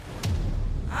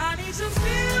makes you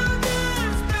feel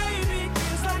good, baby.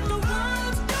 Feels like the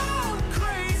world's gone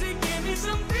crazy. Give me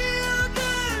some feel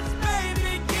good,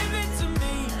 baby. Give it to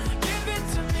me. Give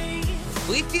it to me.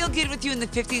 We feel good with you in the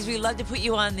 50s. We love to put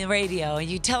you on the radio and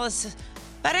you tell us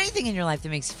about anything in your life that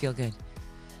makes you feel good.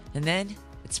 And then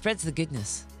it spreads the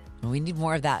goodness. And we need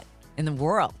more of that in the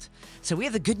world. So we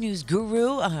have the good news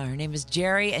guru. Her name is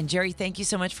Jerry. And Jerry, thank you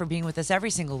so much for being with us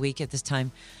every single week at this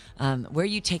time. Where are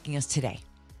you taking us today?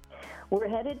 We're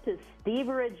headed to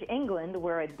Stevenage, England,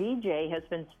 where a DJ has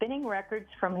been spinning records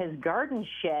from his garden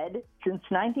shed since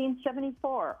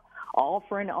 1974, all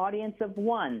for an audience of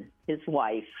one, his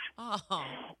wife. Oh.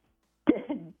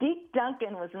 Deke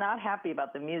Duncan was not happy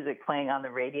about the music playing on the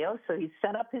radio, so he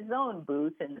set up his own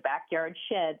booth in the backyard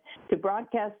shed to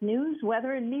broadcast news,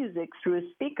 weather, and music through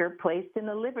a speaker placed in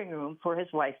the living room for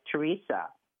his wife, Teresa.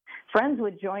 Friends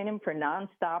would join him for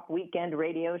nonstop weekend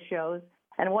radio shows,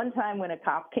 and one time when a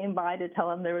cop came by to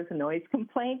tell him there was a noise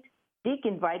complaint, Deke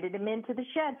invited him into the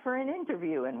shed for an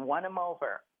interview and won him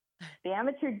over. The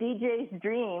amateur DJ's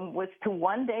dream was to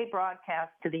one day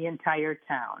broadcast to the entire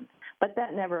town, but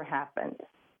that never happened.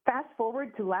 Fast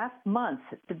forward to last month,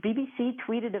 the BBC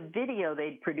tweeted a video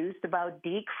they'd produced about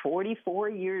Deke 44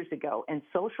 years ago, and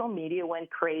social media went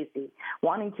crazy,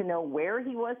 wanting to know where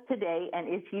he was today and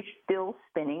if he's still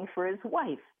spinning for his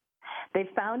wife. They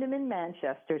found him in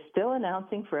Manchester, still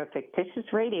announcing for a fictitious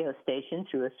radio station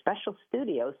through a special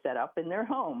studio set up in their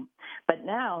home. But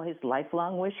now his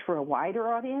lifelong wish for a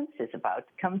wider audience is about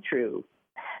to come true.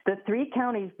 The Three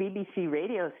Counties BBC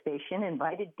radio station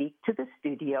invited Deke to the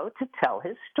studio to tell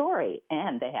his story,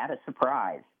 and they had a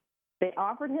surprise. They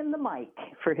offered him the mic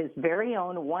for his very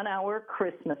own one-hour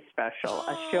Christmas special,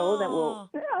 a show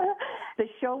that the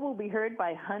show will be heard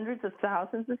by hundreds of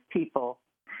thousands of people.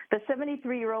 The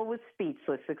 73-year-old was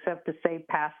speechless except to say,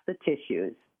 pass the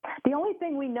tissues. The only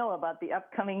thing we know about the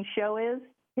upcoming show is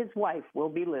his wife will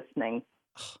be listening.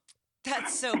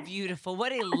 That's so beautiful.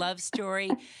 What a love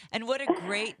story and what a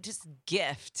great just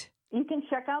gift. You can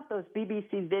check out those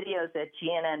BBC videos at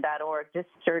gnn.org. Just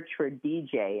search for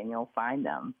DJ and you'll find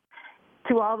them.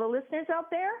 To all the listeners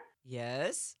out there,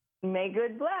 Yes. may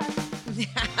good bless.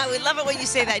 We love it when you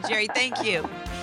say that, Jerry. Thank you.